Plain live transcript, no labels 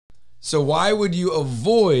So why would you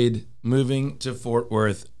avoid moving to Fort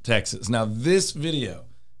Worth, Texas? Now, this video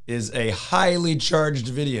is a highly charged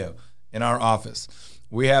video in our office.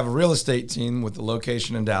 We have a real estate team with a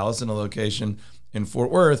location in Dallas and a location in Fort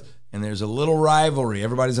Worth, and there's a little rivalry.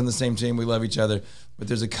 Everybody's on the same team. We love each other, but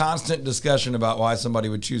there's a constant discussion about why somebody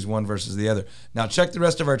would choose one versus the other. Now, check the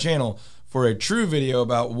rest of our channel for a true video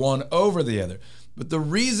about one over the other. But the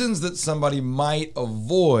reasons that somebody might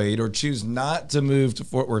avoid or choose not to move to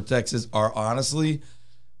Fort Worth, Texas are honestly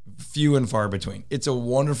few and far between. It's a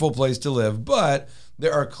wonderful place to live, but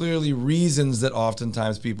there are clearly reasons that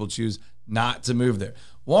oftentimes people choose not to move there.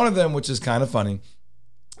 One of them, which is kind of funny,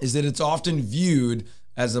 is that it's often viewed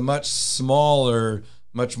as a much smaller,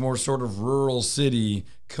 much more sort of rural city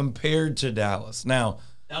compared to Dallas. Now,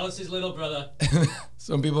 Dallas's little brother.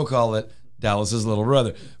 Some people call it Dallas's little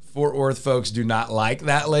brother. Fort Worth folks do not like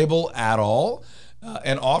that label at all.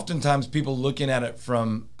 And oftentimes people looking at it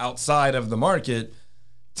from outside of the market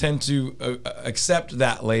tend to accept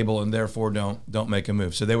that label and therefore don't make a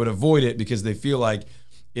move. So they would avoid it because they feel like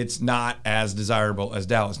it's not as desirable as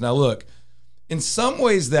Dallas. Now look, in some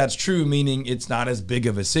ways that's true, meaning it's not as big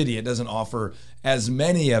of a city. It doesn't offer as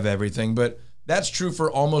many of everything, but that's true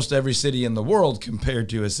for almost every city in the world compared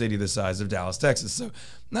to a city the size of Dallas, Texas. So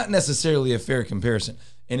not necessarily a fair comparison.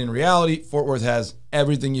 And in reality, Fort Worth has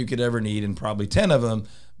everything you could ever need and probably 10 of them,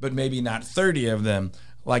 but maybe not 30 of them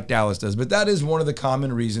like Dallas does. But that is one of the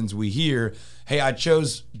common reasons we hear, hey, I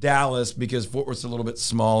chose Dallas because Fort Worth's a little bit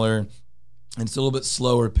smaller and it's a little bit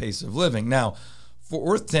slower pace of living. Now, Fort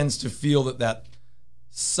Worth tends to feel that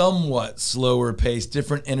somewhat slower pace,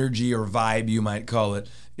 different energy or vibe, you might call it,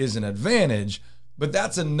 is an advantage. But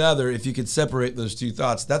that's another, if you could separate those two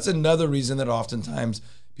thoughts, that's another reason that oftentimes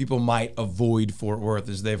people might avoid Fort Worth,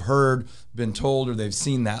 is they've heard, been told, or they've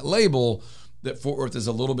seen that label that Fort Worth is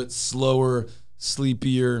a little bit slower,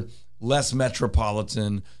 sleepier, less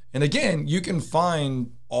metropolitan. And again, you can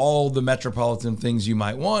find all the metropolitan things you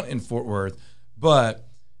might want in Fort Worth, but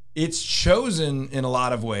it's chosen in a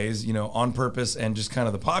lot of ways, you know, on purpose and just kind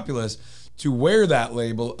of the populace to wear that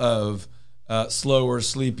label of slower,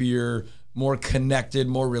 sleepier, more connected,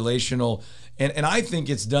 more relational. And I think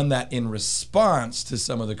it's done that in response to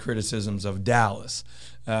some of the criticisms of Dallas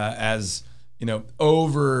as, you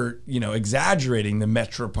know, exaggerating the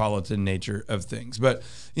metropolitan nature of things. But,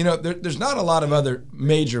 you know, there's not a lot of other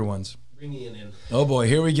major ones. Bring Ian in. Oh boy,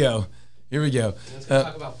 here we go. Here we go. Let's go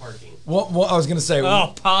talk about parking. What I was going to say.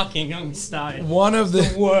 Oh, parking! I'm starting. One of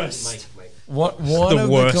the worst. One of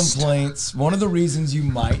the complaints, one of the reasons you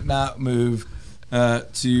might not move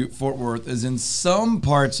to Fort Worth is in some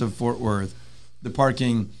parts of Fort Worth, the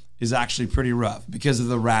parking is actually pretty rough because of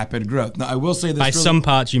the rapid growth. Now, I will say this. By some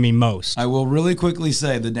parts, you mean most. I will really quickly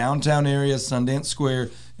say the downtown area, Sundance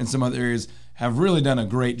Square, and some other areas have really done a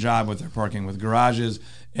great job with their parking, with garages.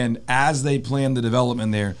 And as they planned the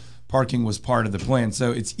development there, parking was part of the plan.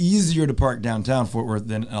 So it's easier to park downtown Fort Worth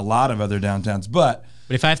than a lot of other downtowns. But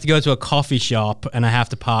if I have to go to a coffee shop and I have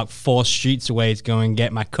to park 4 streets away to go and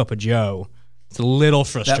get my cup of joe, it's a little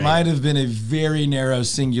frustrating. That might have been a very narrow,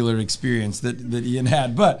 singular experience that Ian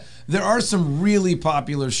had. But there are some really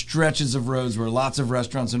popular stretches of roads where lots of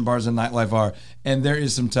restaurants and bars and nightlife are, and there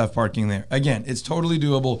is some tough parking there. Again, it's totally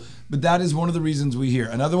doable, but that is one of the reasons we hear.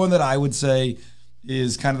 Another one that I would say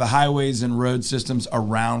is kind of the highways and road systems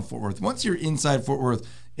around Fort Worth. Once you're inside Fort Worth,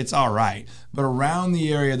 it's all right. But around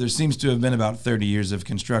the area, there seems to have been about 30 years of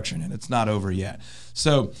construction, and it's not over yet.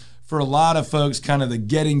 So for a lot of folks, kind of the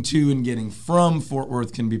getting to and getting from Fort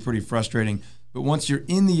Worth can be pretty frustrating. But once you're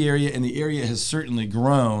in the area, and the area has certainly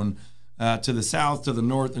grown to the south, to the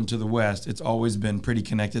north, and to the west, it's always been pretty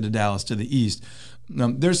connected to Dallas, to the east.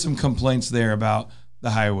 There's some complaints there about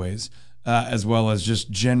the highways, as well as just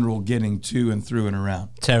general getting to and through and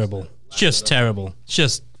around. Terrible. Just terrible.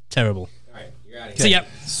 Just terrible. All right, you're out of So, here. yep.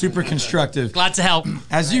 Super constructive. Glad to help.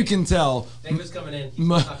 As you can tell, David's coming in. He's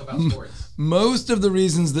going to talk about sports. most of the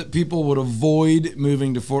reasons that people would avoid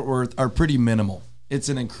moving to Fort Worth are pretty minimal. It's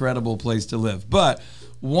an incredible place to live. But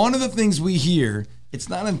one of the things we hear, it's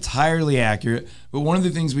not entirely accurate, but one of the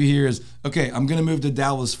things we hear is, okay, I'm going to move to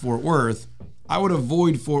Dallas-Fort Worth. I would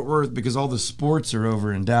avoid Fort Worth because all the sports are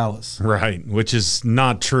over in Dallas. Right, which is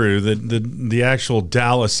not true. The actual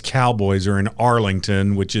Dallas Cowboys are in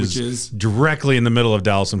Arlington, which is directly in the middle of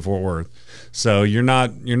Dallas and Fort Worth. So you're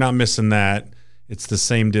not missing that. It's the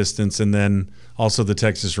same distance. And then also the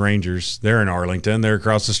Texas Rangers, they're in Arlington. They're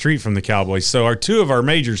across the street from the Cowboys. So our two of our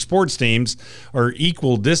major sports teams are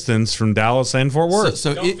equal distance from Dallas and Fort Worth.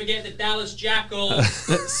 So don't forget the Dallas Jackals.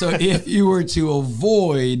 So if you were to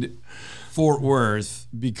avoid Fort Worth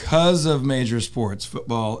because of major sports,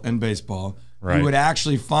 football and baseball, Right. you would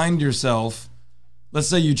actually find yourself, let's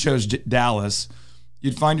say you chose Dallas,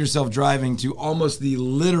 you'd find yourself driving to almost the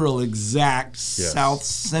literal exact south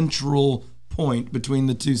central point between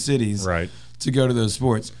the two cities Right. to go to those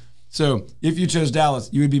sports. So if you chose Dallas,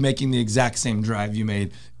 you would be making the exact same drive you made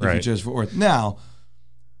if you Right. chose Fort Worth. Now,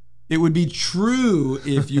 it would be true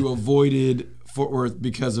if you avoided Fort Worth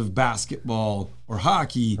because of basketball or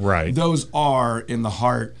hockey. Right. Those are in the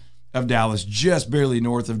heart of Dallas, just barely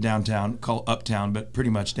north of downtown, called Uptown, but pretty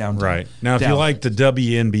much downtown. Right. Now, if you Dallas. like the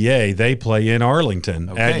WNBA, they play in Arlington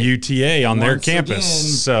at Okay. UTA on their Once campus.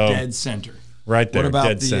 again, So dead center. right there, What about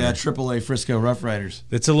dead the center. AAA Frisco Rough Riders?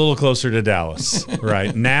 It's a little closer to Dallas,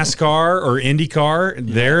 right? NASCAR or IndyCar,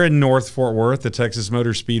 they're in North Fort Worth, the Texas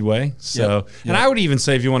Motor Speedway. So, and I would even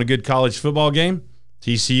say if you want a good college football game,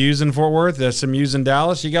 TCU's in Fort Worth, SMU's in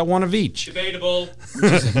Dallas. You got one of each. Debatable.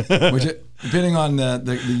 Which, depending on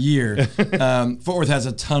the year, Fort Worth has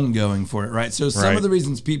a ton going for it, right? So some Right. of the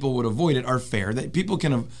reasons people would avoid it are fair. That people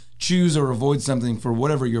can choose or avoid something for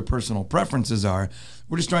whatever your personal preferences are.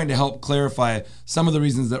 We're just trying to help clarify some of the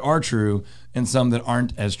reasons that are true and some that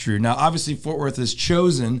aren't as true. Now, obviously, Fort Worth has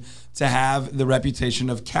chosen to have the reputation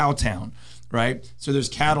of Cowtown, right? So there's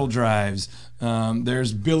cattle drives.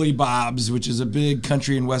 There's Billy Bob's, which is a big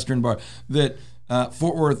country and western bar that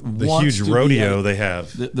Fort Worth The wants huge to rodeo be they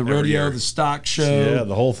have. the every rodeo, year. the stock show, Yeah,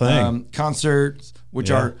 the whole thing. concerts, which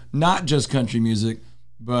Yeah. are not just country music,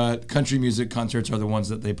 but country music concerts are the ones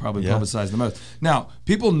that they probably Yeah. publicize the most. Now,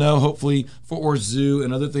 people know, hopefully, Fort Worth Zoo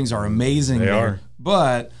and other things are amazing They there, are.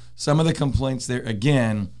 but some of the complaints there,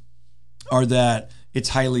 again, are that it's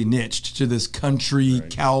highly niched to this country,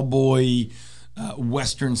 cowboy,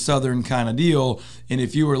 Western Southern kind of deal. And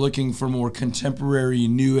if you were looking for more contemporary,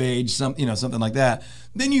 new age, something like that,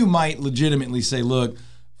 then you might legitimately say, look,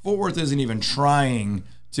 Fort Worth isn't even trying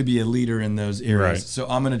to be a leader in those areas. Right. So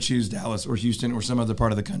I'm going to choose Dallas or Houston or some other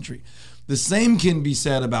part of the country. The same can be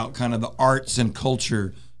said about kind of the arts and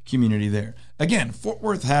culture community there. Again, Fort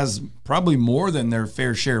Worth has probably more than their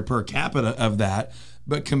fair share per capita of that,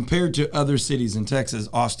 but compared to other cities in Texas,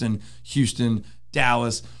 Austin, Houston,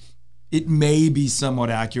 Dallas, it may be somewhat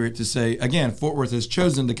accurate to say, again, Fort Worth has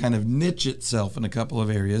chosen to kind of niche itself in a couple of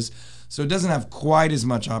areas. So it doesn't have quite as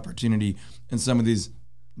much opportunity in some of these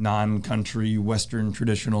non-country, Western,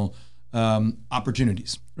 traditional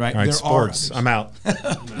opportunities, right? All right, There sports. are others. I'm out.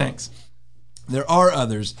 Thanks. There are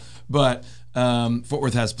others, but Fort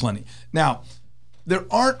Worth has plenty. Now, there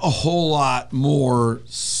aren't a whole lot more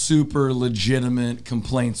super legitimate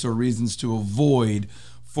complaints or reasons to avoid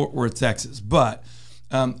Fort Worth, Texas. But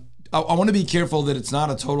I want to be careful that it's not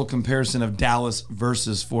a total comparison of Dallas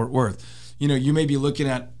versus Fort Worth. You know, you may be looking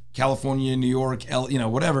at California, New York,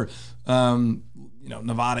 whatever,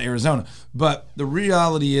 Nevada, Arizona. But the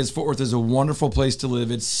reality is Fort Worth is a wonderful place to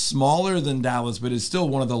live. It's smaller than Dallas, but it's still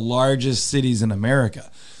one of the largest cities in America.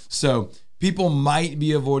 So people might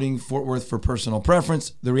be avoiding Fort Worth for personal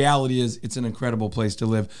preference. The reality is it's an incredible place to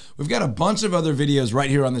live. We've got a bunch of other videos right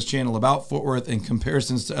here on this channel about Fort Worth and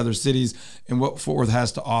comparisons to other cities and what Fort Worth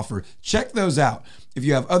has to offer. Check those out. If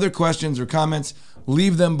you have other questions or comments,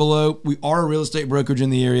 leave them below. We are a real estate brokerage in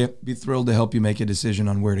the area. Be thrilled to help you make a decision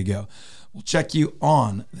on where to go. We'll check you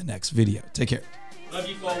on the next video. Take care. Love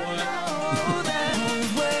you, Fort Worth.